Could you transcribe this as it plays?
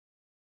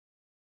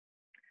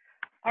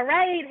All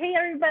right. Hey,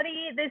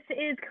 everybody. This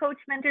is Coach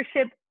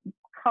Mentorship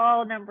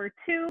call number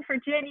 2 for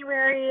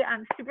January.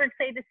 I'm super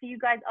excited to see you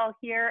guys all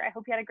here. I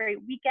hope you had a great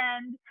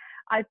weekend.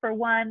 I, for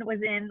one, was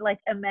in like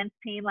immense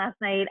pain last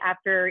night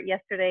after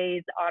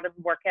yesterday's autumn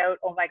workout.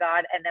 Oh my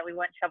God. And then we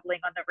went shoveling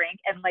on the rink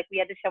and like we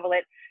had to shovel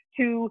it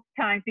 2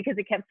 times because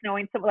it kept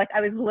snowing. So like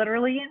I was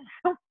literally in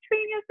so much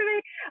pain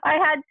yesterday. I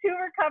had 2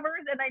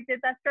 recovers and I did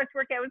that stretch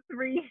workout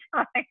 3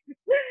 times.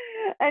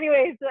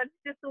 Anyways, so that's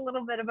just a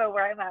little bit about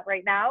where I'm at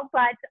right now.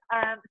 But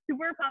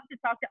super pumped to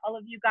talk to all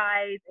of you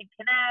guys and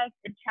connect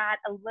and chat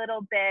a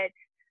little bit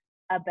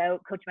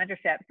about Coach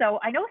Mentorship. So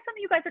I know some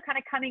of you guys are kind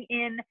of coming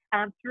in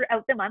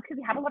throughout the month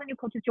because we have a lot of new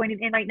coaches joining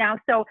in right now.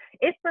 So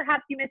if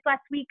perhaps you missed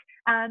last week,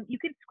 you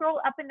can scroll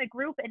up in the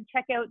group and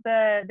check out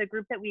the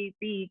group that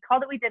the call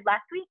that we did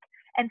last week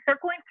and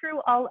start going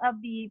through all of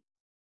the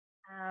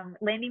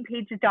landing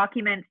page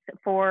documents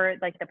for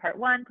like the part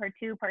 1, part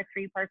 2, part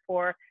 3, part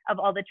 4 of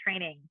all the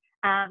training.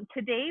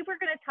 Today, we're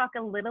going to talk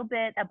a little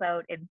bit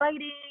about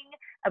inviting,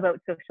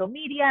 about social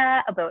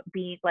media, about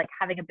being like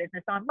having a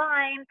business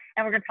online,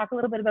 and we're going to talk a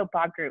little bit about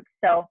blog groups.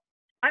 So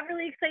I'm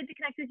really excited to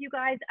connect with you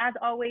guys. As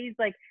always,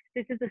 like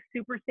this is a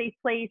super safe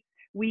place.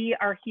 We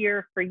are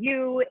here for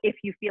you. If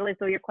you feel as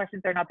though your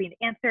questions are not being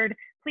answered,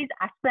 please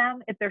ask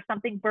them. If there's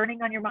something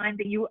burning on your mind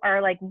that you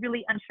are like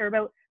really unsure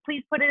about,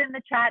 please put it in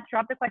the chat,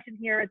 drop the question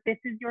here. This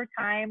is your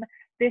time.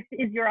 This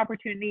is your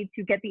opportunity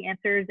to get the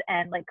answers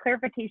and like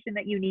clarification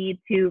that you need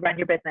to run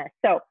your business.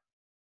 So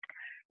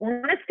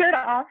we're going to start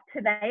off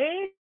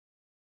today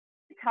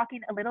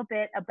talking a little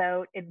bit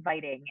about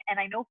inviting. And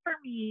I know for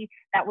me,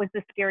 that was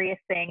the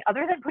scariest thing,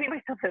 other than putting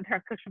myself out there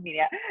on social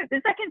media.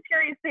 The second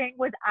scariest thing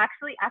was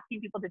actually asking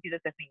people to do this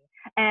with me.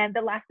 And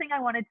the last thing I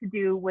wanted to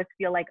do was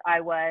feel like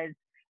I was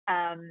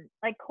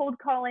like cold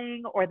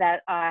calling or that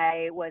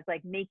I was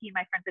like making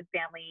my friends and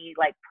family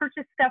like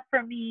purchase stuff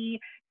from me.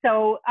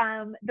 So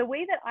the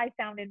way that I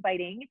found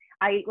inviting,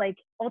 I like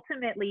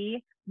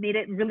ultimately made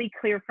it really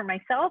clear for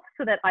myself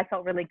so that I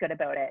felt really good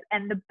about it.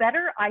 And the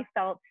better I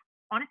felt,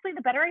 honestly,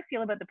 the better I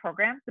feel about the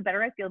programs, the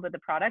better I feel about the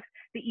products,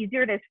 the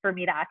easier it is for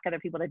me to ask other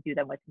people to do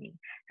them with me.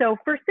 So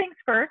first things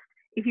first,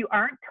 if you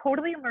aren't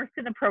totally immersed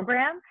in the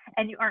program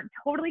and you aren't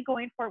totally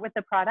going for it with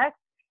the product,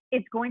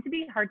 it's going to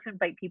be hard to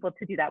invite people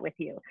to do that with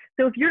you.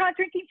 So if you're not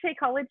drinking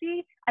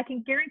Shakeology, I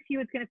can guarantee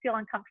you it's going to feel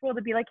uncomfortable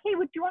to be like, hey,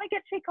 would you want to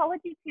get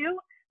Shakeology too?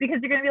 Because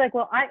you're going to be like,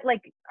 well, I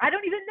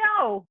don't even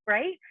know,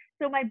 right?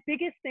 So my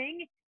biggest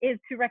thing is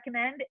to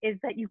recommend is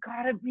that you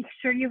got to make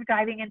sure you're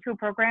diving into a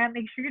program,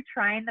 make sure you're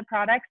trying the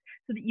products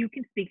so that you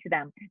can speak to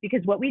them.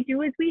 Because what we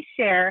do is we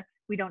share,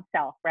 we don't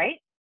sell, right?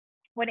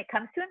 When it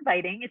comes to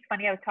inviting, it's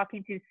funny, I was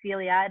talking to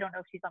Celia, I don't know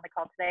if she's on the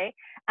call today,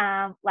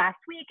 last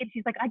week, and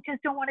she's like, I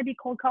just don't want to be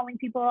cold calling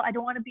people. I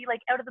don't want to be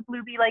like out of the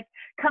blue, be like,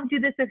 come do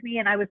this with me.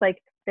 And I was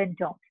like, then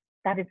don't.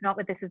 That is not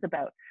what this is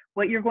about.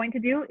 What you're going to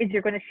do is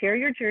you're going to share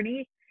your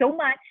journey so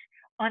much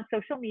on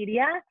social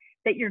media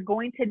that you're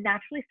going to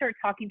naturally start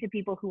talking to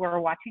people who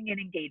are watching and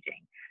engaging.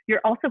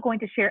 You're also going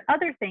to share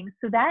other things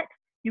so that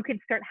you can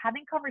start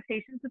having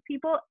conversations with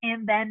people,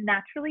 and then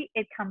naturally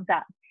it comes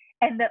up.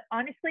 And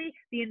honestly,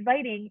 the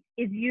inviting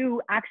is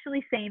you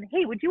actually saying,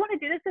 hey, would you want to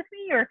do this with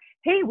me? Or,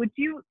 hey, would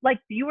you, like,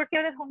 do you work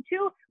out at home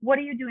too? What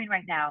are you doing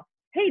right now?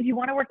 Hey, do you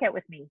want to work out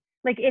with me?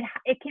 Like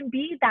it can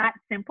be that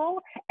simple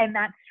and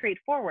that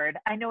straightforward.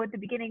 I know at the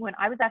beginning when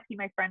I was asking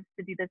my friends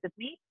to do this with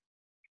me,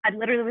 I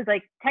literally was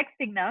like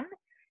texting them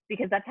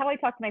because that's how I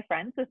talk to my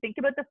friends. So think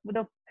about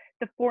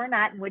the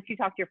format in which you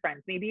talk to your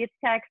friends. Maybe it's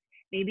text,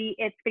 maybe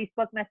it's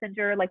Facebook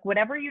Messenger, like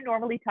whatever you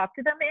normally talk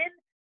to them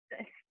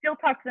in, still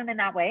talk to them in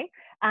that way,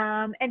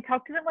 and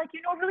talk to them like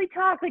you normally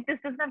talk. Like this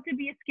doesn't have to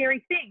be a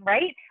scary thing,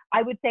 right?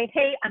 I would say,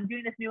 hey, I'm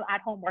doing this new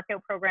at-home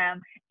workout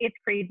program. It's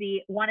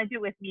crazy. Want to do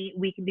it with me?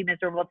 We can be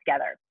miserable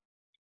together.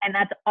 And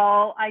that's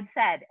all I'd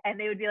said. And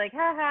they would be like,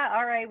 haha,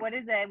 all right, what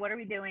is it? What are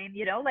we doing?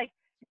 You know, like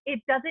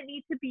it doesn't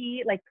need to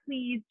be like,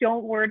 please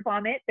don't word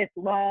vomit this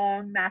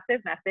long,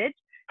 massive message,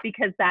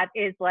 because that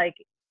is like,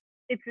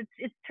 it's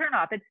turn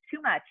off. It's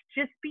too much.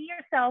 Just be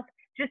yourself.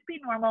 Just be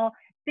normal.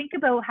 Think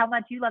about how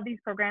much you love these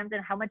programs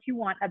and how much you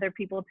want other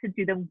people to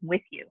do them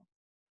with you.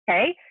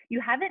 Okay?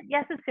 You haven't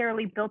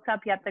necessarily built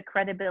up yet the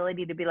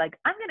credibility to be like,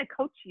 I'm going to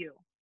coach you.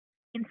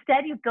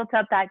 Instead, you've built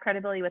up that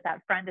credibility with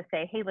that friend to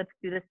say, hey, let's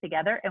do this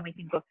together and we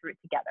can go through it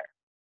together.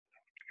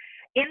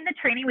 In the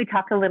training, we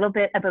talk a little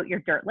bit about your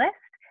dirt list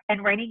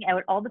and writing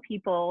out all the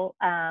people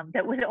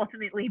that would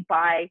ultimately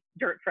buy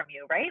dirt from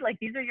you, right? Like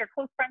these are your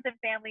close friends and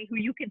family who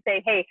you can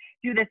say, hey,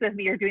 do this with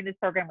me or doing this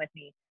program with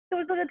me.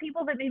 Those are the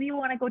people that maybe you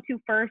want to go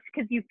to first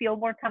because you feel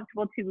more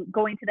comfortable to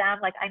going to them.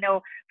 Like I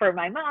know for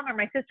my mom or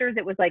my sisters,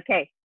 it was like,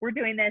 hey, we're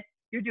doing this,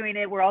 you're doing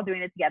it, we're all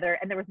doing it together.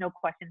 And there was no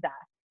questions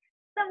asked.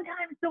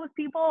 Sometimes those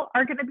people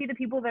are going to be the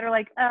people that are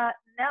like,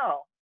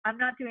 no, I'm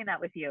not doing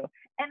that with you.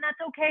 And that's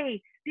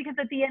okay, because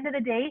at the end of the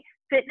day,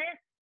 fitness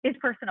is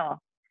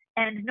personal.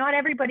 And not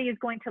everybody is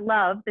going to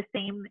love the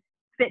same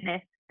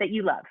fitness that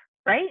you love,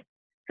 right?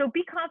 So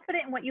be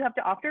confident in what you have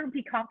to offer.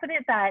 Be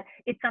confident that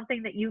it's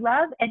something that you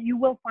love, and you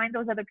will find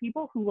those other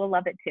people who will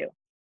love it too.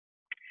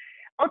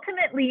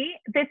 ultimately,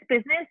 this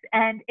business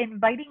and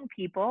inviting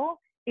people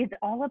is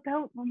all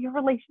about your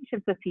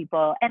relationships with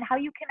people and how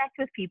you connect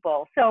with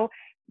people. So,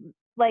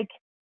 like,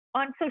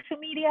 on social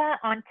media,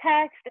 on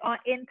text,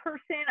 in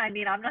person. I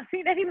mean, I'm not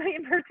seeing anybody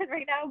in person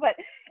right now, but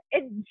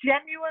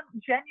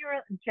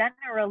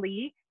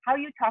generally, how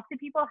you talk to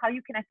people, how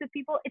you connect with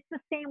people, it's the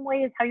same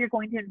way as how you're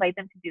going to invite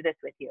them to do this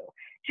with you.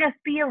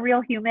 Just be a real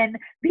human,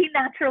 be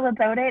natural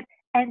about it,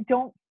 and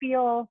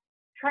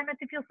try not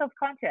to feel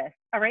self-conscious.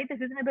 All right. This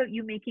isn't about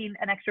you making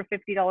an extra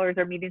 $50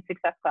 or meeting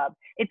Success Club.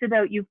 It's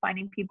about you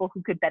finding people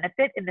who could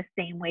benefit in the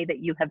same way that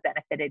you have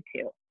benefited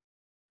too.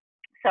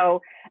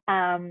 So,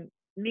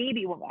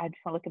 maybe, well, I just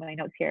want to look at my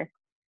notes here.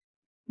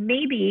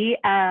 Maybe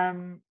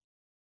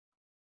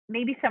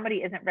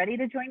somebody isn't ready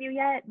to join you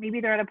yet. Maybe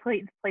they're at a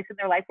place in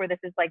their life where this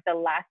is like the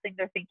last thing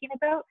they're thinking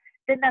about.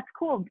 Then that's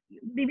cool.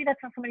 Maybe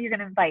that's not somebody you're going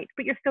to invite,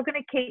 but you're still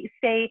going to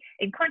stay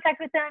in contact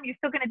with them. You're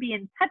still going to be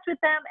in touch with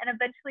them. And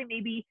eventually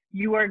maybe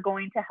you are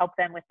going to help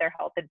them with their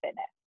health and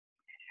fitness.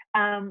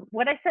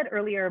 What I said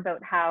earlier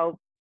about how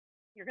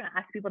you're going to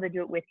ask people to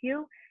do it with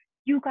you,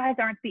 you guys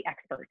aren't the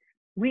experts.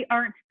 We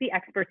aren't the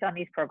experts on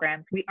these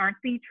programs. We aren't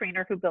the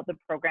trainer who built the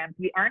programs.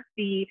 We aren't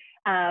the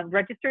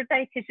registered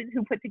dietitian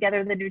who put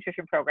together the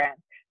nutrition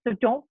programs. So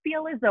don't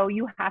feel as though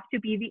you have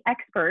to be the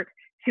expert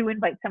to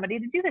invite somebody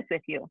to do this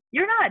with you.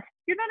 You're not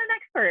an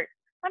expert.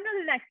 I'm not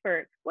an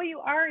expert. What you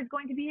are is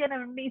going to be an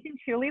amazing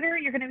cheerleader.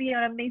 You're going to be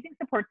an amazing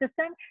support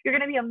system. You're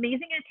going to be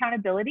amazing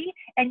accountability.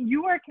 And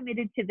you are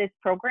committed to this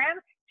program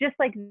just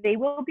like they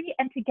will be.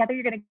 And together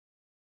you're going to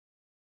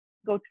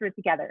go through it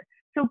together.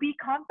 So be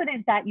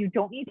confident that you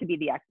don't need to be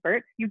the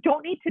expert. You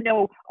don't need to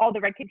know all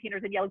the red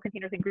containers and yellow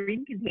containers and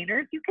green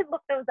containers. You can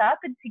look those up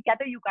and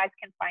together you guys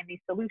can find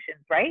these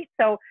solutions, right?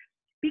 So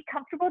be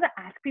comfortable to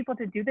ask people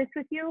to do this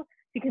with you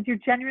because you're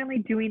genuinely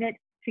doing it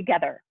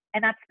together.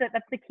 And that's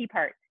the key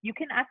part. You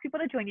can ask people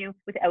to join you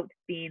without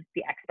being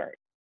the expert.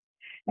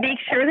 Make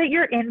sure that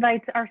your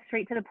invites are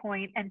straight to the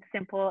point and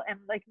simple and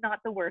like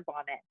not the word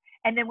vomit.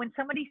 And then when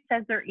somebody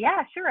says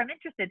yeah, sure, I'm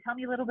interested. Tell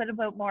me a little bit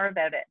more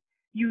about it.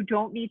 You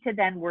don't need to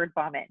then word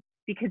vomit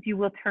because you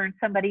will turn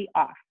somebody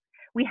off.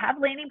 We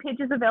have landing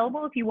pages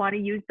available if you want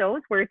to use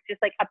those where it's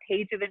just like a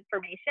page of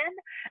information.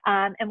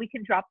 And we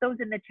can drop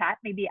those in the chat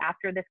maybe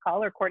after this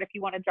call, or Court, if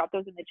you want to drop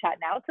those in the chat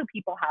now so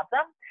people have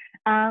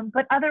them.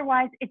 But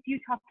otherwise, it's you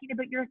talking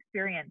about your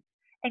experience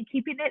and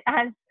keeping it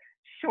as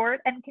short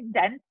and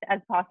condensed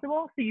as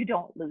possible so you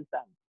don't lose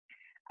them.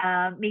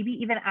 Maybe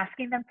even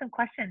asking them some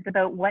questions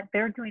about what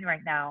they're doing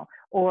right now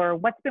or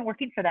what's been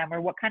working for them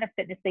or what kind of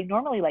fitness they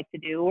normally like to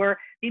do, or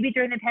maybe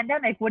during the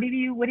pandemic, what have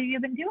you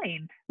been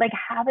doing? Like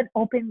have an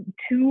open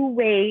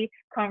two-way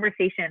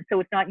conversation. So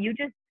it's not you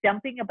just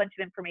dumping a bunch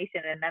of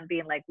information and then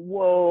being like,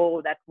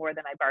 whoa, that's more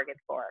than I bargained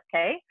for.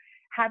 Okay.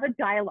 Have a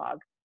dialogue,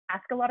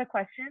 ask a lot of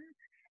questions,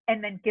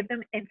 and then give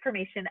them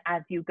information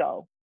as you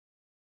go.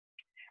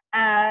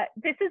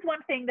 This is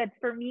one thing that's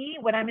for me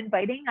when I'm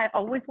inviting, I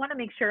always want to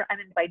make sure I'm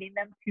inviting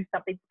them to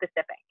something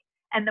specific.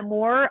 And the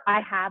more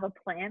I have a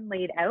plan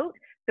laid out,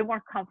 the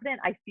more confident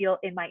I feel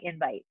in my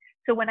invite.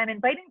 So when I'm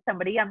inviting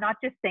somebody, I'm not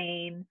just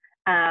saying,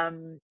 I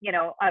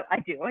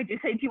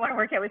just say, do you want to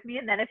work out with me?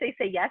 And then if they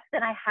say yes,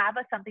 then I have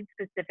something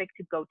specific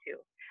to go to.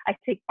 I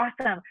say,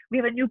 awesome, we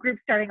have a new group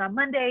starting on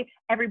Monday.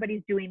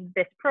 Everybody's doing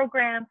this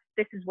program.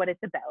 This is what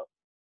it's about.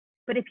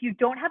 But if you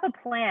don't have a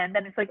plan,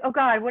 then it's like, oh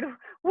God, what am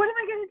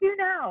I going to do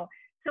now?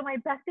 So my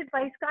best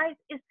advice, guys,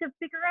 is to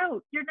figure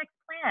out your next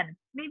plan.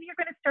 Maybe you're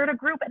going to start a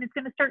group and it's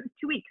going to start in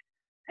 2 weeks.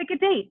 Pick a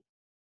date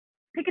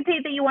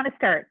that you want to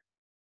start.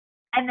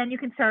 And then you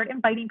can start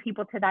inviting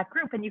people to that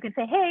group and you can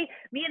say, hey,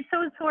 me and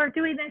so-and-so are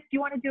doing this. Do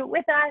you want to do it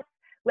with us?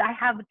 I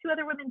have 2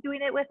 other women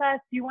doing it with us.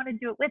 Do you want to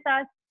do it with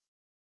us?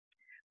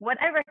 What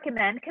I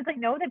recommend, because I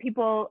know that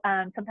people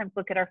sometimes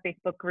look at our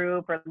Facebook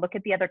group or look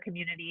at the other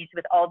communities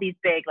with all these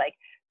big like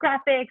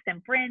graphics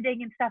and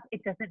branding and stuff.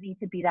 It doesn't need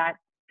to be that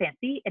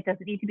fancy. It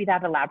doesn't need to be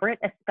that elaborate,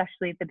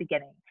 especially at the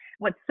beginning.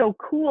 What's so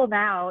cool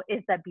now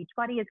is that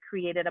Beachbody has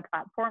created a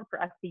platform for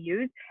us to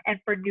use.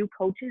 And for new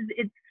coaches,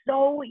 it's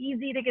so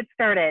easy to get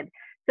started.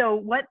 So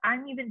what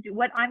I'm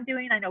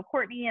doing, I know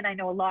Courtney and I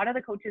know a lot of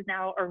the coaches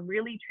now are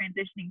really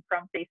transitioning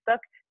from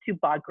Facebook to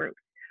BOD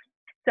groups.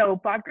 So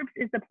BOD Groups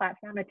is the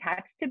platform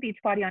attached to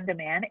Beachbody On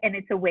Demand, and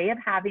it's a way of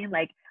having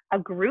like a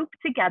group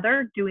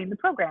together doing the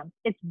program.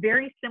 It's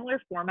very similar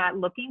format,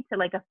 looking to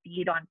like a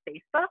feed on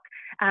Facebook,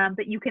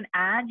 but you can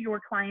add your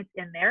clients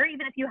in there,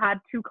 even if you had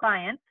 2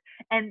 clients,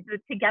 and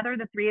together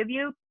the 3 of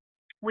you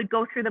would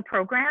go through the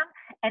program,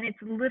 and it's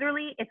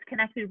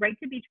connected right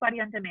to Beachbody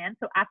On Demand.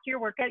 So after your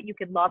workout, you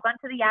can log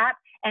onto the app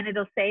and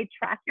it'll say,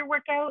 track your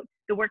workout,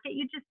 the workout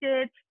you just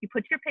did, you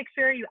put your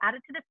picture, you add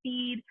it to the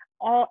feed,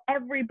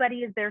 everybody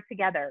is there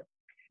together.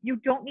 You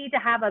don't need to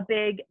have a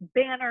big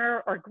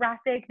banner or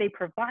graphic. They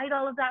provide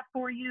all of that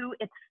for you.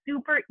 It's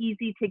super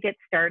easy to get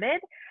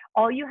started.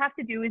 All you have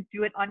to do is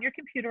do it on your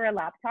computer or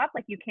laptop.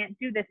 Like you can't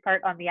do this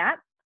part on the app.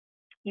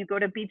 You go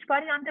to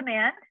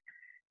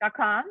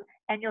beachbodyondemand.com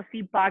and you'll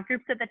see BOD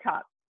groups at the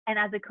top. And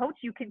as a coach,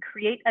 you can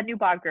create a new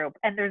bod group.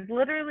 And there's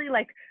literally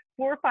like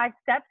 4 or 5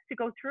 steps to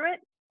go through it.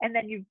 And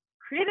then you've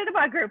created a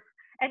bod group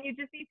and you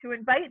just need to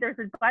invite. There's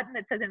a button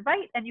that says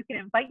invite and you can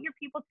invite your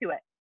people to it.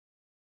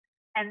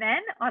 And then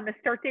on the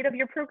start date of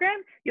your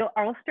program, you'll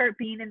all start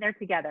being in there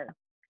together.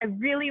 I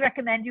really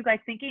recommend you guys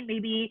thinking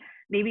maybe,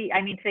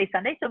 today's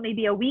Sunday, so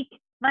maybe a week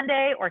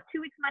Monday or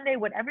 2 weeks Monday,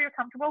 whatever you're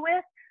comfortable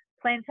with,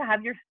 plan to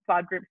have your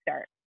bod group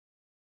start.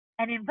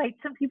 And invite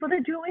some people to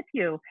do it with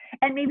you.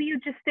 And maybe you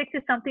just stick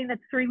to something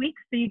that's 3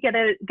 weeks so you get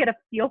a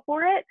feel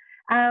for it,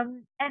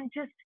 and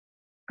just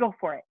go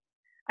for it.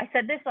 I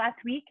said this last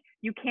week,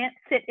 you can't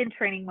sit in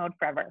training mode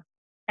forever.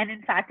 And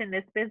in fact, in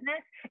this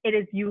business, it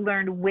is you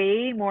learn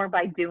way more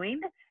by doing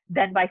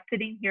than by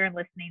sitting here and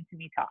listening to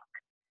me talk.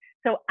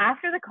 So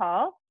after the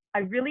call, I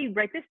really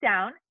write this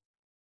down,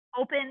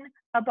 open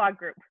a bod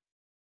group.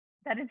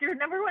 That is your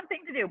number one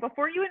thing to do.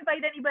 Before you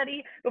invite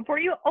anybody, before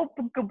you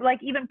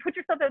even put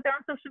yourself out there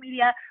on social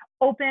media,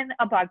 open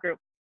a bod group.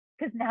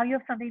 Because now you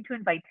have something to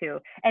invite to.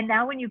 And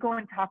now when you go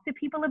and talk to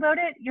people about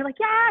it, you're like,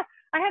 yeah,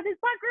 I have this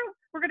bod group.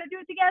 We're going to do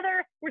it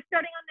together. We're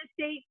starting on this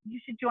date. You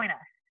should join us.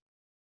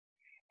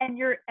 And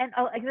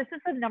this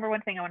is the number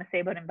one thing I want to say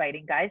about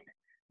inviting, guys.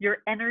 Your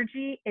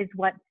energy is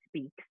what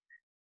speaks.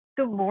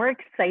 The more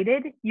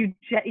excited you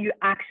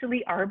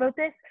actually are about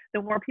this,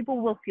 the more people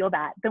will feel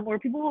that. The more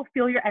people will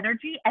feel your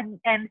energy,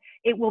 and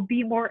it will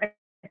be more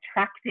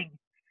attracting.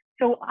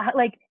 So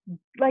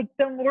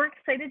the more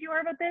excited you are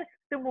about this,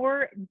 the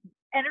more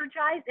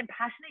energized and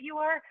passionate you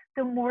are,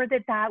 the more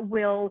that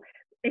will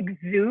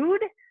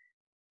exude,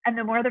 and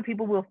the more other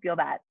people will feel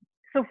that.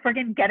 So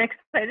friggin' get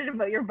excited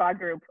about your bod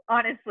group.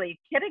 Honestly,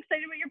 get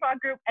excited about your bod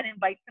group and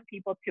invite some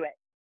people to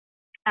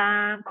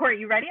it. Corey,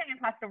 you ready? I'm gonna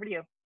pass it over to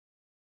you.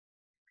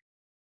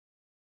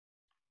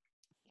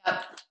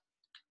 Yep.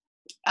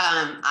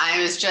 I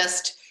was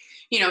just,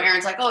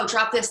 Erin's like, oh,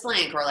 drop this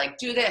link or like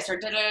do this or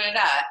da da da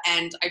da.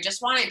 And I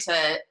just wanted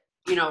to,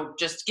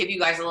 just give you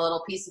guys a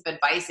little piece of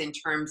advice in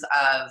terms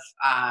of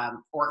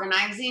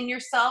organizing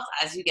yourself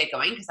as you get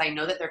going, because I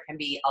know that there can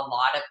be a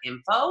lot of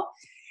info.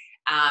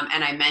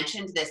 And I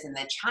mentioned this in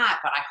the chat,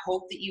 but I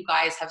hope that you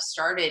guys have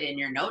started in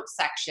your notes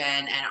section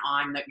and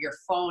on your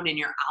phone and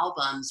your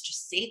albums,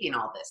 just saving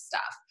all this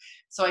stuff.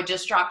 So I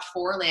just dropped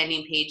 4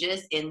 landing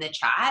pages in the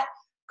chat.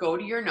 Go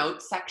to your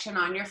notes section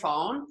on your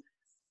phone,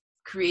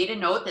 create a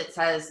note that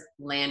says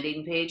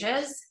landing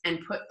pages, and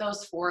put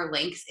those 4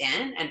 links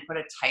in and put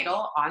a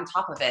title on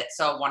top of it.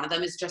 So one of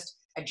them is just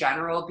a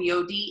general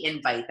BOD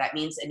invite. That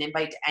means an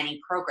invite to any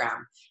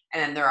program.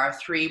 And then there are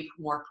 3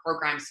 more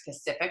program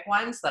specific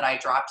ones that I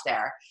dropped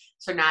there.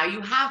 So now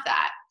you have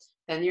that.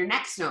 Then your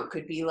next note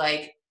could be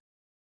like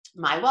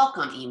my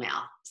welcome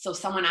email. So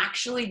someone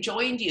actually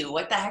joined you.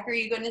 What the heck are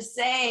you going to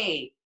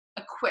say?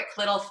 A quick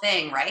little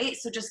thing, right?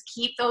 So just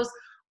keep those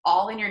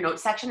all in your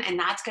notes section, and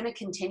that's going to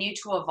continue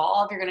to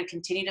evolve. You're going to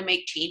continue to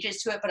make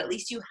changes to it, but at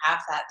least you have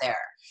that there.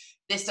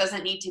 This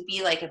doesn't need to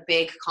be like a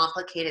big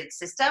complicated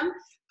system,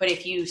 but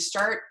if you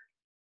start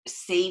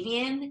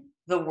saving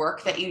the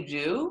work that you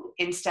do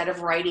instead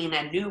of writing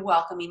a new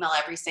welcome email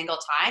every single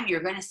time,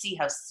 you're going to see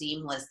how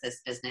seamless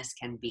this business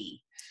can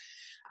be.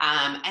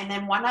 And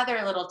then one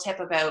other little tip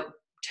about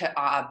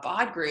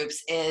bod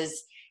groups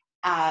is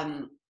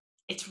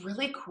it's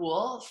really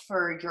cool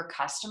for your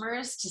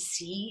customers to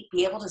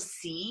be able to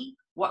see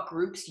what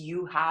groups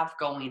you have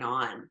going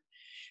on.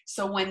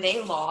 So when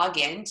they log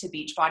in to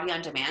Beachbody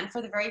On Demand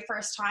for the very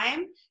first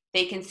time,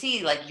 they can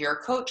see like your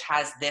coach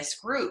has this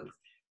group.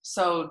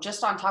 So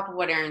just on top of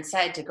what Erin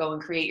said, to go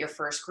and create your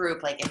first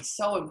group, like it's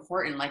so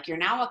important. Like you're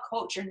now a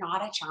coach, you're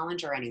not a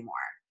challenger anymore.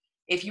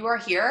 If you are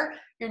here,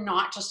 you're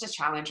not just a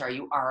challenger,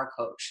 you are a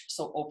coach.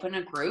 So open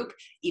a group,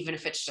 even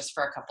if it's just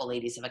for a couple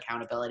ladies of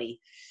accountability.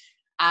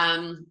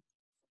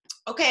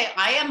 Okay,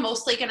 I am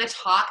mostly going to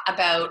talk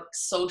about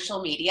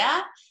social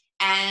media,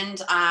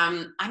 and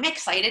I'm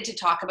excited to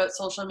talk about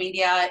social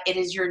media. It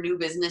is your new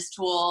business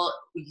tool.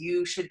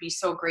 You should be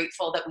so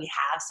grateful that we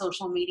have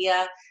social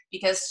media,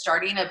 because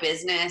starting a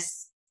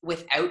business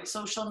without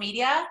social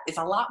media is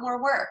a lot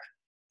more work.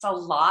 It's a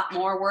lot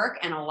more work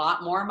and a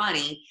lot more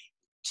money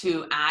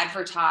to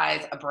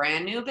advertise a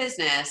brand new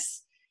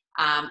business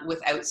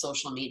without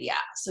social media.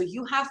 So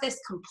you have this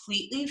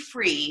completely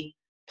free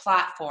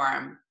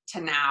platform to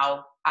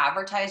now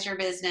advertise your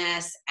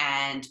business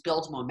and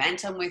build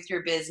momentum with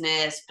your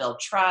business, build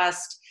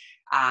trust,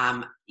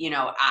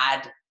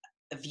 add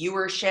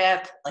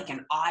viewership, like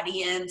an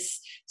audience.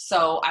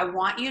 So I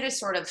want you to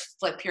sort of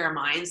flip your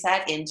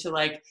mindset into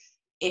like,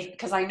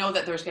 because I know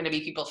that there's going to be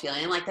people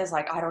feeling like this,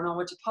 like, I don't know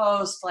what to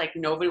post. Like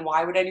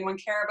why would anyone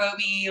care about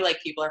me? Like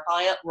people are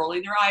probably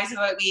rolling their eyes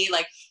about me,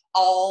 like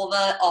all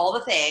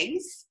the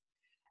things.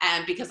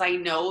 And because I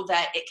know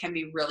that it can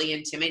be really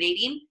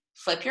intimidating.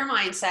 Flip your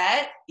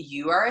mindset.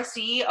 You are a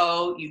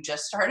CEO. You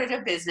just started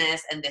a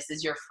business, and this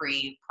is your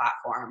free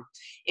platform.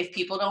 If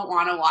people don't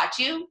want to watch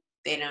you,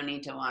 they don't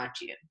need to watch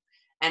you.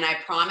 And I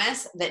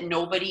promise that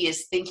nobody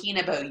is thinking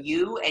about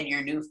you and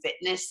your new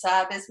fitness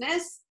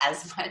business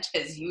as much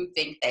as you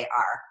think they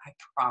are. I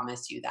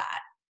promise you that.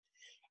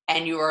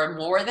 and you are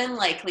more than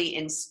likely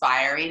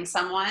inspiring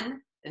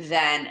someone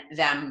than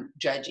them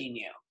judging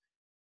you.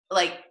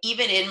 Like,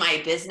 even in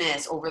my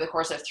business over the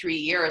course of 3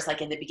 years,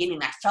 like in the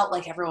beginning, I felt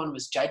like everyone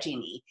was judging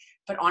me.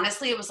 But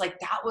honestly, it was like,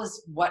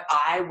 that's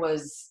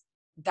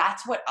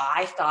what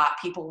I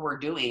thought people were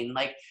doing.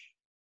 Like,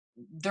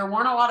 there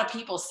weren't a lot of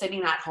people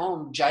sitting at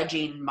home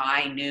judging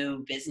my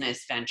new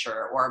business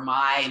venture or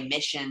my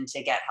mission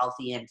to get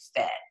healthy and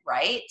fit,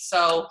 right?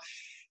 So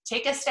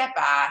take a step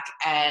back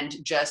and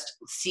just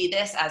see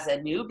this as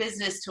a new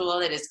business tool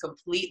that is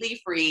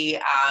completely free,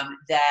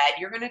 that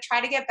you're going to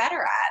try to get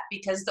better at,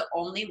 because the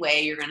only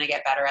way you're going to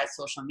get better at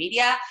social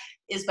media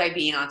is by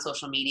being on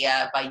social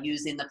media, by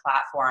using the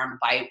platform,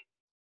 by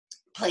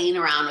playing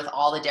around with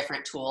all the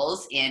different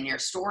tools in your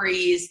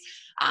stories,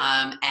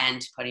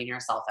 and putting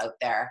yourself out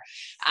there.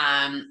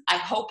 I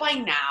hope by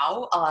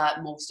now,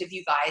 most of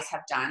you guys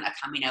have done a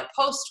coming out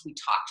post. We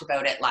talked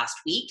about it last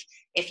week.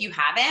 If you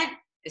haven't,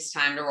 it's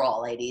time to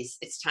roll, ladies.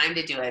 It's time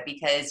to do it,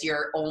 because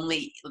you're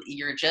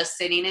just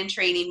sitting in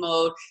training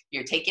mode.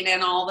 You're taking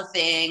in all the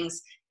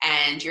things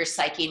and you're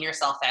psyching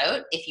yourself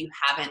out if you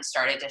haven't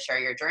started to share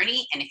your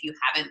journey, and if you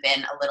haven't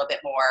been a little bit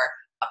more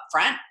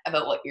upfront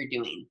about what you're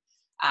doing.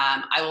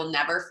 I will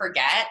never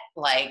forget,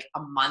 like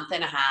a month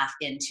and a half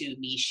into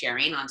me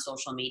sharing on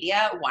social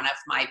media, one of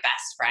my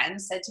best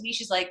friends said to me,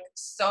 she's like,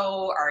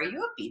 "So are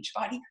you a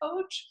Beachbody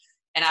coach?"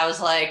 And I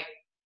was like,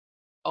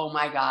 oh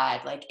my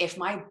God, like if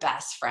my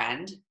best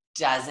friend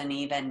doesn't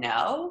even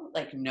know,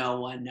 like no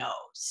one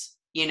knows,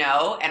 you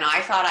know? And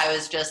I thought I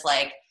was just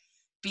like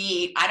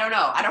I don't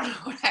know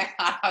what I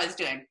thought I was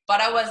doing, but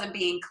I wasn't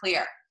being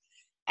clear.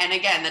 And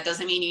again, that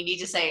doesn't mean you need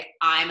to say,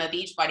 I'm a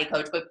Beachbody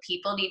coach, but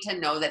people need to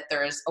know that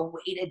there's a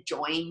way to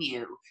join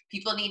you.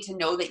 People need to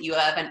know that you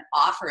have an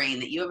offering,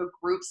 that you have a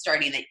group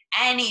starting, that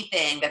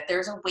anything, that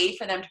there's a way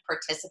for them to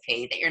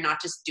participate, that you're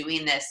not just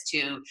doing this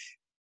to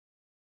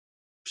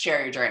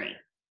share your journey.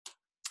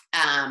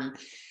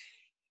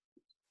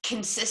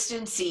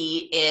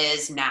 Consistency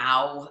is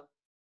now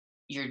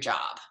your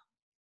job.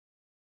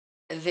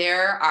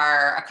 There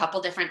are a couple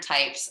different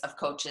types of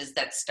coaches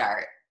that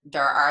start.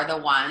 There are the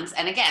ones,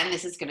 and again,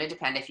 this is going to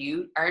depend. If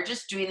you are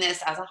just doing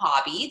this as a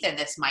hobby, then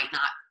this might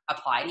not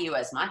apply to you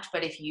as much.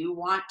 But if you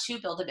want to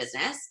build a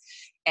business,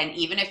 and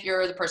even if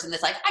you're the person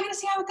that's like, I'm going to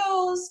see how it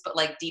goes, but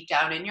like deep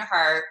down in your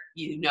heart,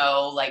 you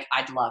know, like,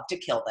 I'd love to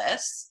kill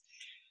this,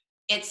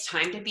 it's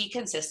time to be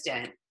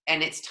consistent.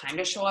 And it's time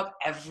to show up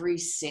every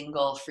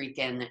single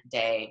freaking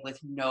day with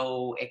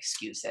no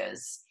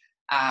excuses.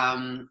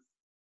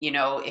 You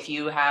know, if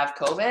you have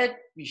COVID,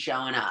 you're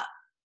showing up.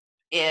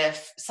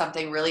 If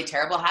something really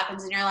terrible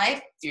happens in your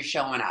life, you're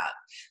showing up.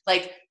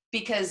 Like,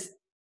 because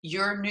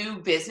your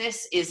new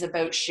business is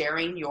about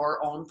sharing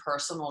your own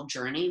personal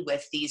journey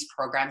with these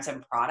programs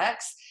and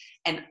products.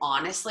 And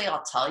honestly,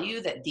 I'll tell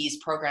you that these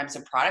programs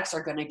and products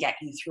are going to get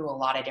you through a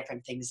lot of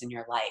different things in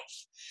your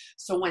life.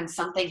 So when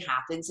something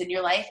happens in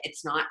your life,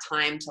 it's not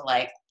time to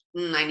like,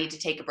 I need to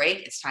take a break.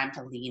 It's time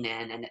to lean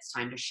in, and it's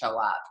time to show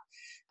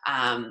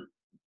up.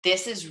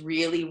 This is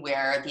really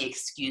where the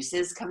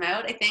excuses come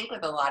out, I think,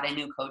 with a lot of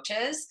new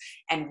coaches.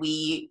 And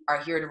we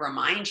are here to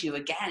remind you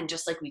again,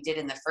 just like we did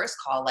in the first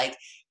call, like,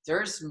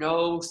 there's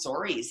no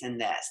sorries in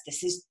this.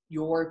 This is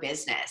your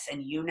business,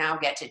 and you now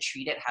get to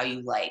treat it how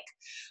you like.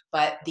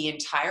 But the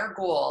entire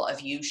goal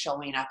of you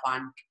showing up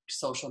on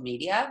social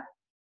media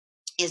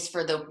is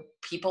for the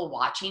people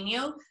watching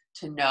you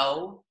to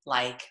know,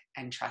 like,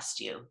 and trust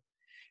you.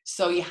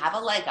 So you have a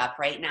leg up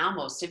right now,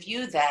 most of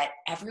you, that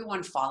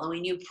everyone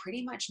following you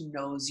pretty much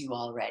knows you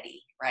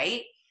already,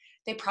 right?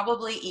 They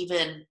probably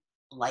even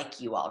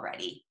like you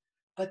already,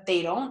 but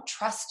they don't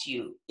trust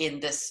you in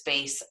the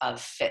space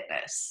of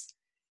fitness.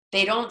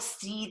 They don't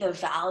see the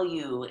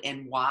value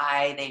in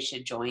why they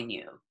should join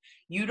you.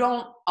 You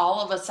don't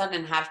all of a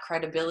sudden have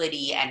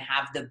credibility and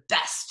have the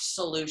best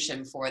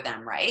solution for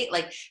them, right?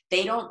 Like,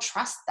 they don't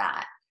trust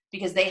that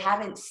because they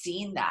haven't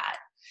seen that.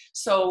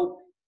 So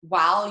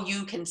while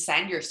you can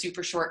send your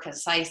super short,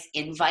 concise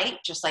invite,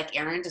 just like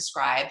Erin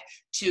described,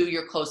 to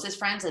your closest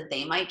friends, that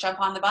they might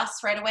jump on the bus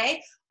right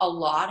away, a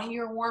lot of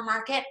your warm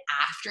market,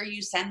 after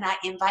you send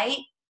that invite,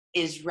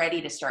 is ready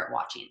to start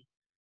watching.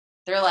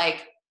 They're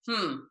like,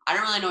 I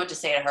don't really know what to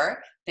say to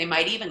her. They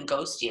might even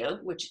ghost you,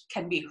 which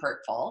can be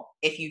hurtful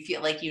if you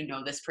feel like you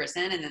know this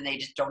person and then they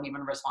just don't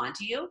even respond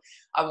to you.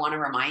 I want to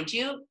remind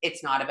you,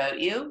 it's not about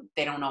you.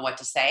 They don't know what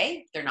to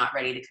say. They're not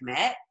ready to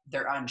commit.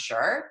 They're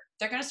unsure.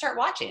 They're going to start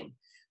watching.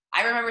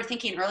 I remember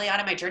thinking early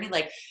on in my journey,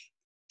 like,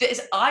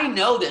 I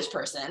know this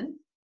person.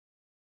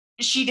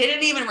 She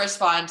didn't even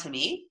respond to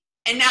me.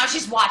 And now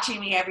she's watching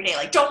me every day.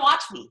 Like, don't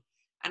watch me.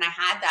 And I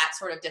had that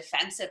sort of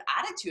defensive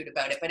attitude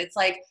about it. But it's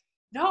like,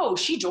 no,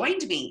 she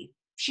joined me.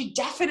 She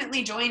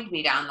definitely joined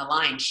me down the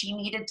line. She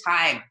needed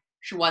time.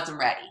 She wasn't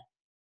ready.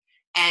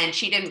 And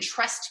she didn't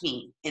trust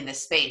me in the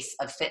space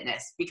of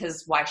fitness,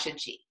 because why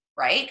should she?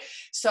 Right?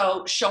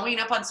 So showing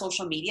up on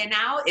social media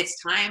now,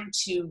 it's time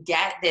to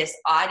get this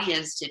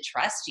audience to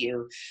trust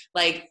you.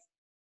 Like,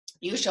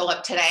 You show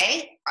up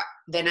today,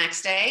 the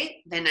next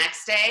day, the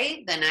next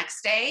day, the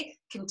next day,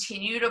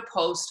 continue to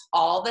post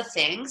all the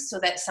things so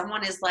that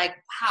someone is like,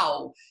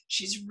 wow,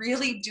 she's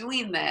really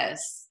doing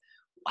this.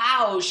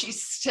 Wow,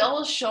 she's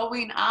still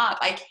showing up.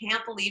 I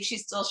can't believe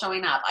she's still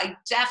showing up. I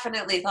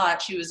definitely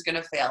thought she was going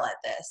to fail at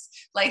this.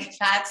 Like,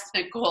 that's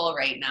the goal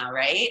right now,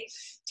 right?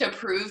 To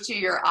prove to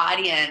your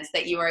audience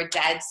that you are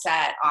dead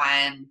set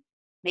on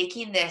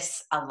making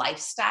this a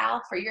lifestyle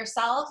for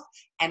yourself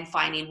and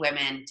finding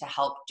women to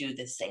help do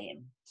the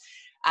same.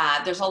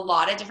 There's a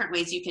lot of different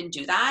ways you can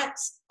do that.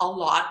 A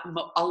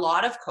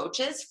lot of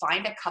coaches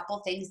find a couple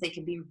things they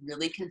can be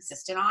really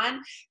consistent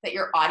on that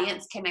your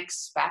audience can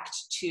expect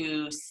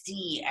to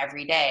see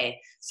every day.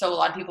 So a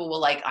lot of people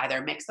will like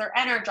either mix their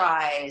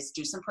energize,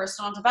 do some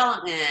personal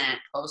development,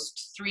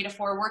 post 3 to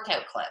 4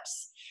 workout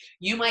clips.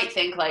 You might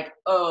think like,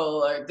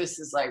 oh, this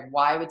is like,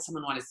 why would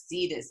someone want to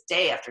see this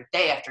day after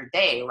day after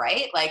day,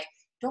 right? Like,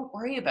 don't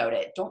worry about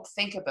it. Don't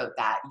think about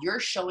that. You're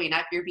showing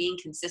up, you're being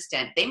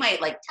consistent. They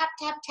might like tap,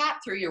 tap, tap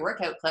through your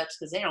workout clips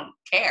because they don't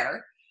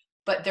care,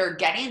 but they're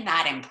getting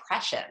that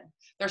impression.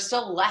 They're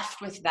still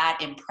left with that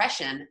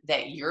impression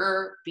that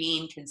you're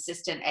being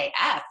consistent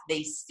AF.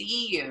 They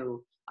see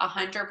you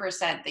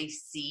 100%. They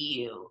see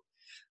you.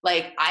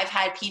 Like, I've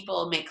had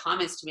people make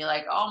comments to me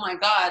like, oh my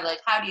God, like,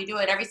 how do you do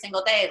it every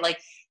single day? Like,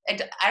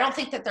 and I don't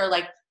think that they're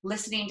like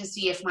listening to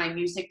see if my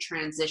music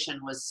transition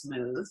was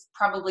smooth.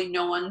 Probably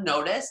no one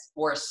noticed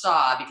or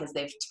saw because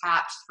they've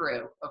tapped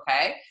through,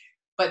 okay?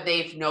 But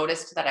they've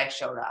noticed that I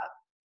showed up,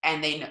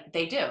 and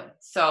they do.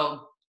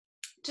 So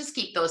just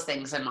keep those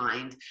things in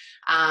mind.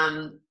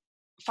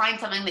 Find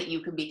something that you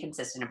can be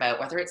consistent about,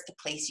 whether it's the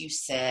place you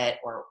sit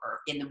or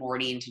in the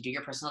morning to do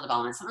your personal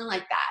development, something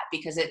like that,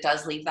 because it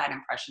does leave that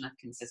impression of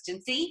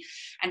consistency.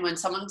 And when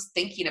someone's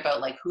thinking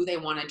about like who they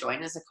want to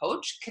join as a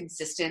coach,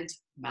 consistent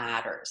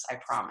matters, I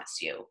promise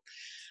you.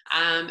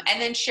 And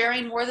then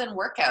sharing more than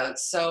workouts.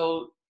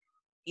 So,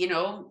 you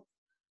know,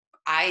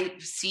 I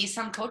see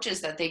some coaches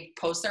that they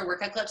post their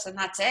workout clips and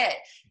that's it.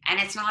 And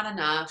it's not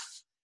enough.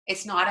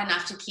 It's not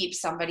enough to keep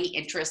somebody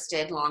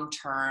interested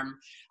long-term.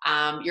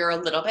 You're a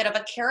little bit of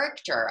a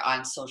character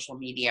on social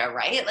media,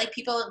 right? Like,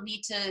 people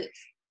need to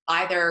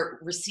either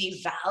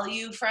receive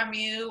value from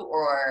you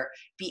or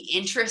be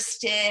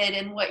interested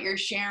in what you're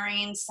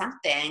sharing,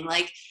 something.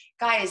 Like,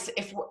 guys,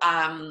 if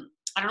I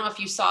don't know if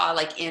you saw,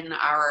 like, in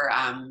our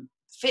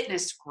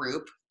fitness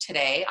group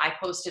today, I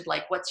posted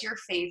like, what's your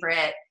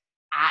favorite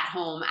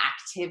at-home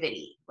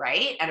activity,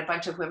 right? And a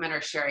bunch of women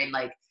are sharing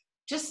like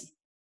just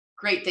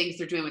great things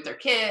they're doing with their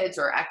kids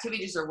or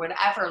activities or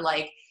whatever.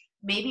 Like,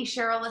 maybe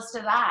share a list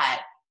of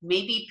that.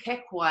 Maybe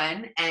pick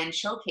one and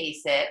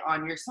showcase it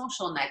on your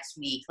social next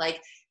week.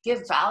 Like,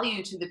 give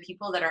value to the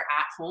people that are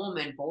at home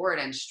and bored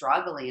and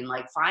struggling.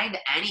 Like, find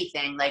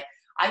anything. Like,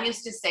 I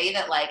used to say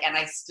that, like, and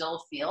I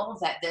still feel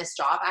that this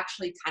job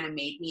actually kind of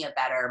made me a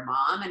better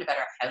mom and a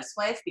better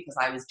housewife because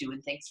I was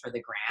doing things for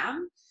the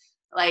gram.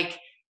 Like,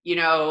 you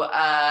know,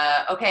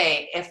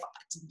 okay, if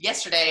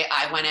yesterday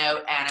I went out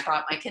and I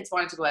brought my kids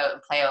wanted to go out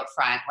and play out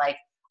front, like,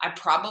 I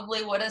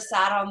probably would have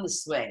sat on the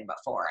swing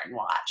before and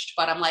watched,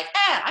 but I'm like,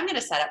 I'm going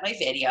to set up my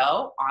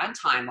video on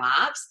time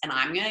lapse and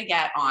I'm going to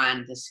get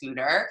on the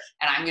scooter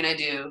and I'm going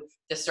to do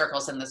the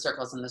circles and the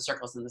circles and the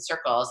circles and the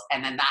circles.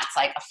 And then that's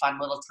like a fun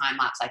little time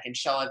lapse I can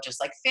show of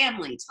just like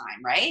family time,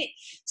 right?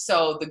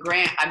 So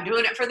I'm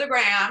doing it for the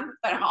gram,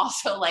 but I'm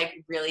also like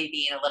really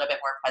being a little bit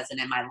more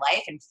present in my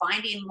life and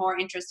finding more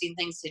interesting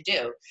things to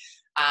do.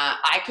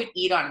 I could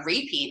eat on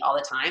repeat all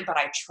the time, but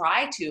I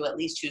try to at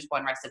least choose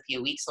one recipe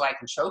a week so I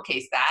can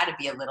showcase that and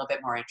be a little bit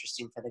more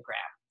interesting for the gram,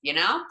 you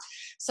know?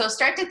 So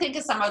start to think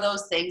of some of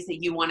those things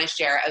that you want to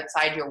share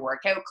outside your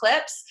workout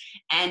clips.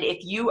 And if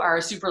you are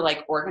a super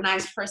like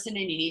organized person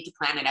and you need to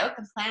plan it out,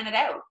 then plan it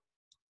out.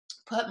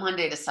 Put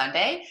Monday to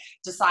Sunday,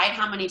 decide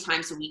how many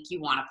times a week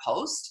you want to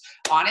post.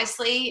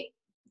 Honestly,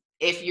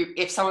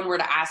 if someone were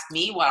to ask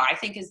me what I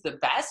think is the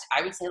best,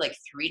 I would say like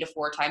 3 to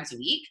 4 times a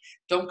week.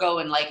 Don't go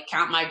and like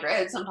count my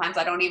grid. Sometimes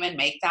I don't even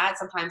make that.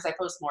 Sometimes I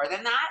post more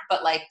than that,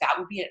 but like that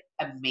would be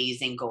an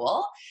amazing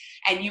goal.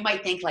 And you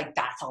might think like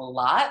that's a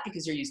lot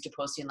because you're used to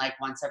posting like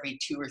once every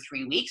 2 or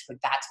 3 weeks, but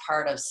that's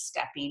part of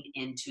stepping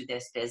into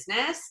this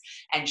business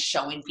and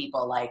showing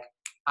people like,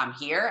 I'm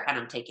here and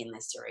I'm taking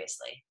this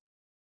seriously.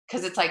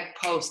 Because it's like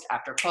post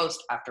after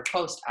post after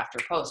post after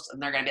post, and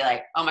they're going to be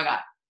like, oh my God.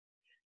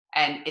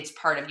 And it's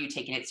part of you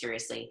taking it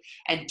seriously.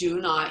 And do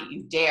not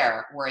you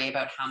dare worry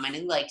about how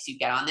many likes you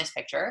get on this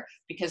picture,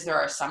 because there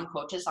are some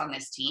coaches on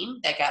this team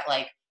that get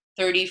like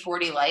 30,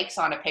 40 likes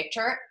on a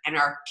picture and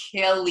are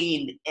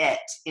killing it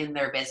in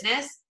their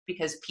business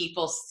because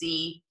people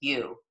see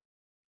you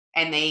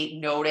and they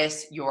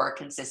notice your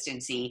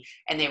consistency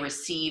and they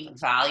receive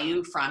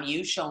value from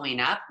you showing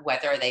up,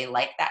 whether they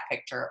like that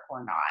picture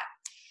or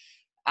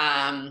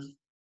not.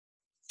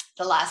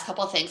 The last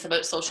couple of things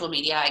about social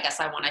media I guess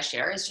I want to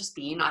share is just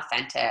being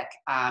authentic.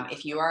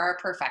 If you are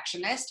a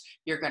perfectionist,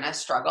 you're going to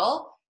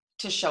struggle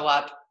to show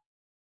up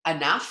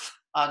enough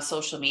on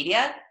social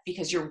media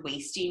because you're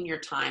wasting your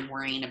time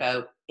worrying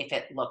about if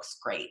it looks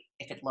great,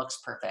 if it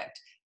looks perfect.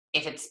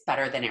 if it's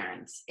better than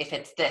Erin's, if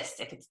it's this,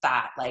 if it's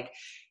that. Like,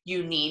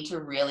 you need to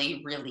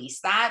really release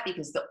that,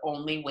 because the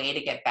only way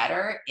to get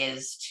better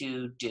is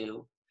to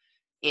do,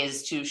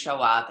 is to show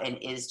up, and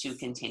is to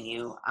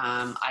continue.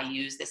 I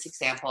use this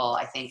example,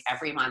 I think,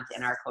 every month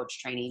in our coach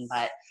training,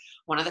 but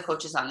one of the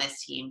coaches on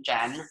this team,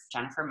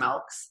 Jennifer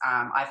Milks,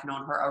 I've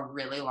known her a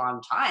really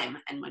long time.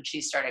 And when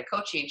she started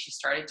coaching, she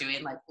started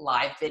doing like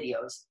live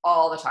videos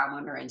all the time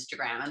on her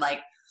Instagram. And like,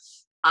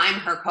 I'm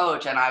her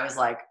coach, and I was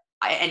like,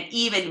 and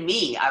even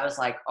me, I was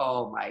like,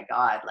 oh my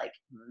God, like,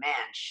 man,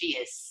 she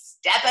is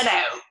stepping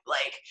out.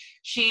 Like,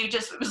 she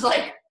just was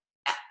like,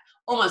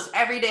 almost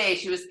every day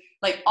she was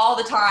like, all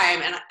the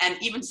time. And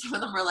even some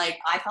of them were like,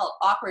 I felt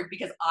awkward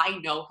because I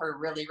know her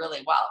really,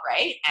 really well.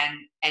 Right.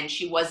 And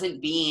she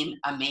wasn't being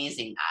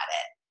amazing at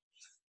it,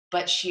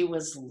 but she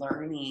was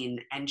learning,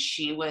 and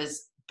she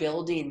was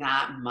building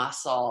that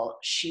muscle.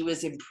 She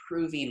was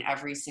improving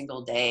every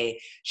single day.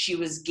 She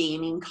was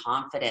gaining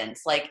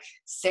confidence. Like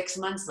 6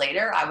 months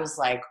later, I was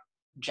like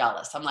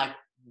jealous. I'm like,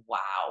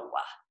 wow.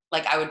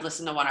 Like, I would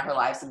listen to one of her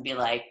lives and be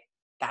like,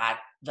 that,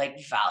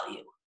 like,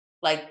 value,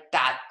 like,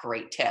 that,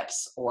 great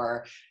tips,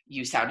 or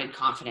you sounded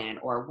confident,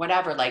 or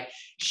whatever. Like,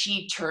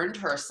 she turned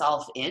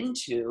herself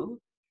into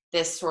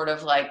this sort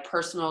of like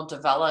personal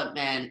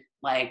development,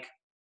 like,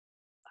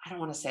 I don't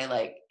want to say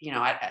like, you know,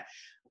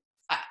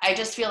 I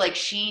just feel like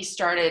she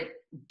started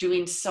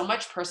doing so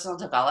much personal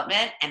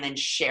development and then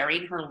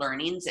sharing her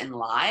learnings in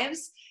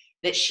lives,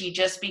 that she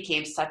just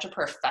became such a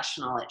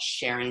professional at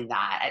sharing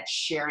that, at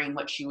sharing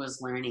what she was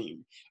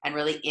learning, and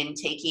really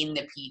intaking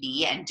the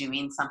PD and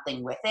doing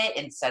something with it,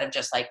 instead of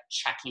just like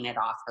checking it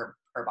off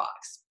her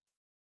box.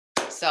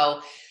 So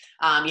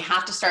you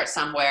have to start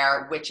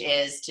somewhere, which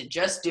is to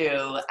just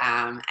do.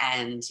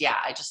 And yeah,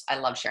 I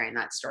love sharing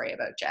that story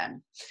about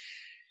Jen.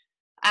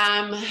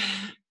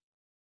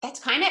 That's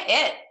kind of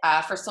it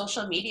for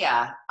social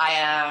media.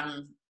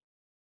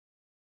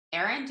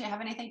 Erin, do you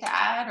have anything to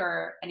add,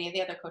 or any of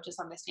the other coaches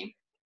on this team?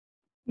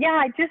 Yeah,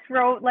 I just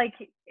wrote, like,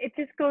 it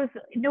just goes,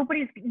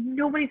 nobody's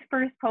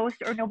first post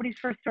or nobody's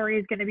first story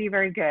is going to be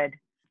very good.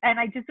 And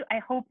I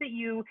hope that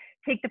you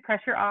take the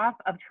pressure off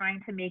of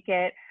trying to make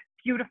it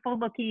beautiful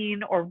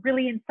looking or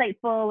really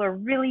insightful or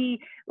really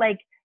like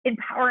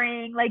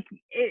empowering. Like,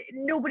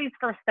 nobody's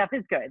first stuff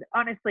is good.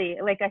 Honestly,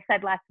 like I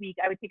said last week,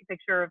 I would take a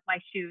picture of my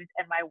shoes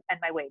and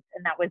my weights,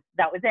 and that was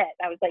it.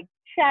 I was like,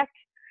 check.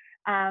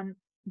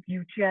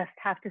 You just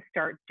have to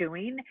start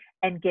doing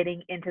and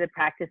getting into the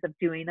practice of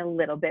doing a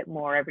little bit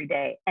more every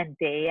day, and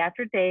day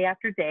after day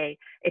after day.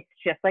 It's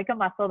just like a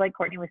muscle, like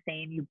Courtney was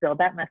saying. You build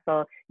that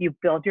muscle, you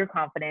build your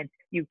confidence,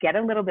 you get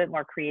a little bit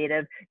more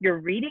creative, you're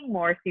reading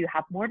more, so you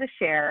have more to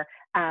share.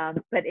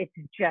 But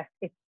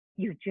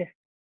you just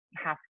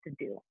have to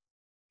do.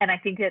 And I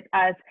think that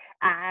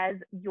as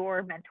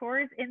your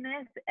mentors in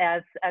this,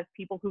 as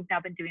people who've now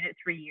been doing it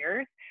 3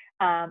 years,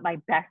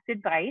 my best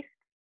advice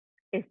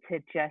is to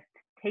just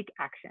take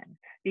action.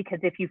 Because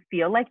if you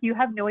feel like you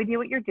have no idea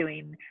what you're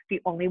doing, the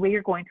only way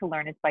you're going to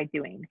learn is by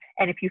doing.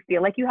 And if you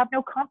feel like you have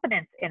no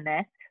confidence in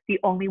this, the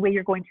only way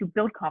you're going to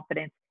build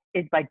confidence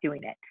is by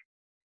doing it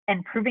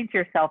and proving to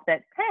yourself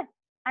that,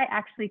 I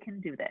actually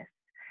can do this.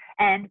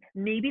 And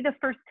maybe the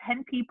first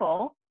 10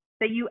 people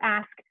that you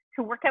ask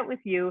to work out with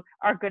you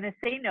are going to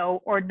say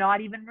no or not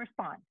even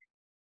respond.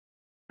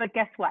 But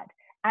guess what?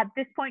 At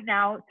this point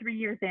now, 3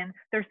 years in,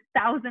 there's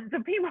thousands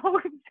of people who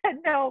said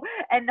no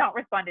and not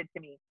responded to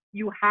me.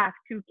 You have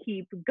to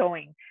keep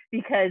going,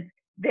 because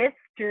this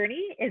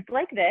journey is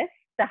like this.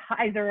 The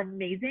highs are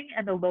amazing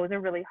and the lows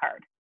are really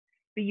hard.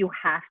 But you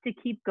have to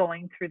keep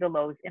going through the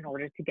lows in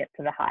order to get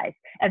to the highs.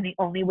 And the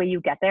only way you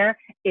get there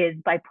is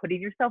by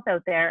putting yourself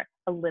out there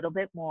a little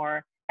bit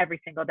more every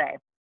single day.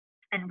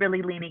 And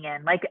really leaning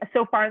in. Like,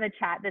 so far the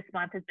chat this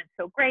month has been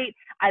so great.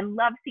 I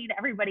love seeing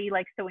everybody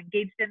like so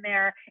engaged in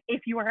there.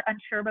 If you are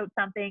unsure about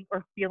something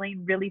or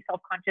feeling really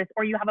self-conscious,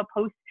 or you have a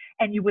post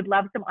and you would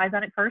love some eyes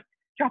on it first,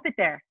 drop it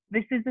there.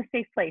 This is a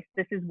safe place.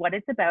 This is what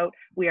it's about.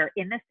 We are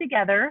in this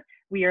together.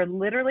 We are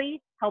literally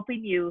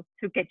helping you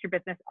to get your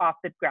business off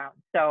the ground.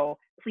 So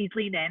please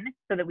lean in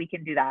so that we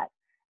can do that.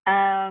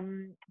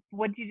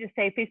 What did you just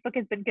say? Facebook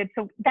has been good.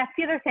 So that's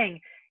the other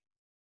thing.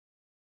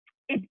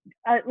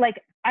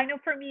 Like, I know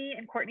for me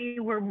and Courtney,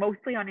 we're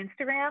mostly on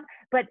Instagram,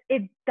 but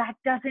that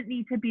doesn't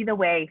need to be the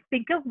way.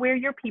 Think of where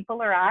your people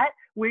are at,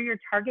 where your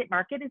target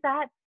market is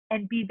at,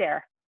 and be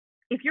there.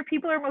 If your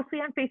people are mostly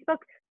on Facebook,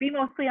 be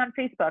mostly on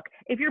Facebook.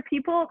 If your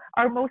people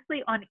are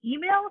mostly on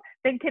email,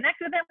 then connect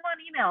with them on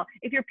email.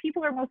 If your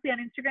people are mostly on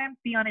Instagram,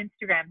 be on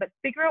Instagram. But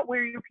figure out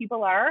where your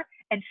people are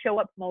and show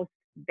up most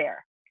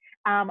there.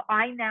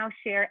 I now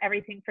share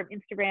everything from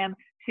Instagram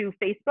to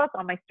Facebook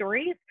on my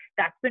stories.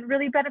 That's been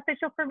really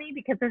beneficial for me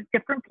because there's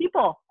different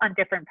people on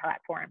different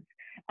platforms.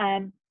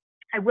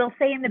 I will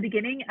say in the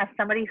beginning, as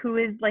somebody who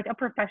is like a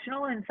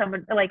professional and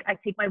someone like I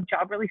take my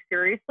job really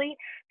seriously,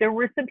 there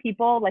were some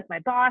people like my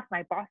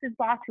boss's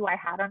boss who I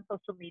had on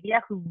social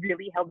media who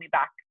really held me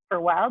back for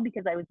a while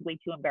because I was way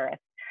too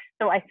embarrassed.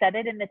 So I said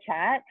it in the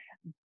chat,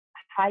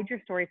 hide your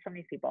stories from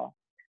these people.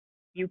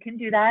 You can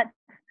do that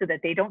so that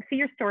they don't see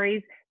your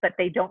stories, but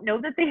they don't know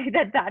that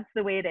that's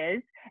the way it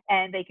is.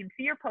 And they can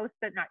see your posts,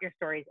 but not your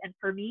stories. And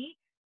for me,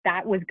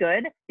 that was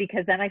good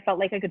because then I felt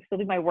like I could still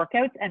do my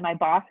workouts and my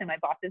boss and my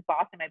boss's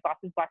boss and my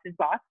boss's boss's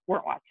boss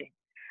weren't watching.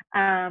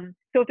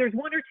 So if there's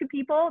one or two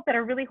people that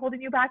are really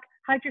holding you back,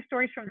 hide your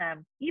stories from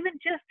them, even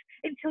just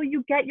until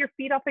you get your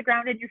feet off the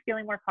ground and you're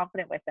feeling more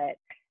confident with it.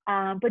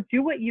 But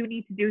do what you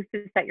need to do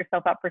to set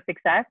yourself up for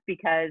success,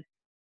 because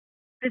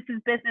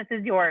business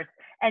is yours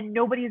and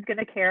nobody is going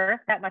to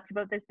care that much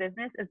about this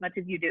business as much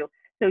as you do.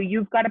 So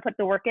you've got to put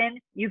the work in,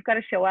 you've got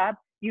to show up,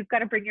 you've got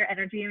to bring your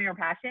energy and your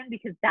passion,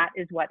 because that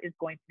is what is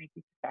going to make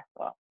you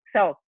successful.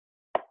 So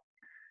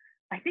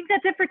I think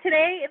that's it for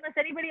today, unless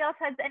anybody else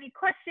has any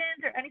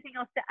questions or anything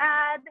else to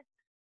add.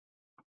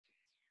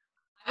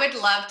 I would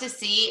love to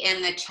see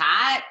in the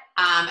chat,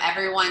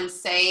 everyone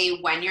say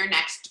when your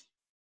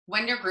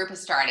group is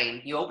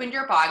starting. You opened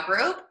your bod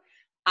group.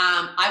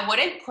 I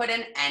wouldn't put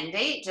an end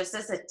date, just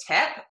as a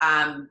tip,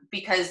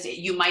 because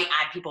you might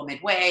add people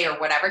midway or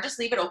whatever. Just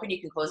leave it open. You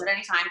can close it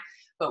anytime.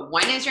 But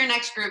when is your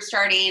next group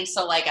starting?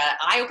 So like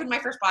I opened my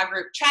first bod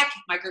group, check.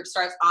 My group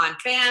starts on,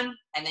 bam.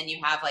 And then you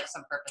have like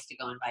some purpose to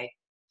go invite.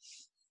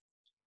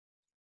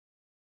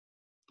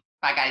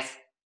 Bye, guys.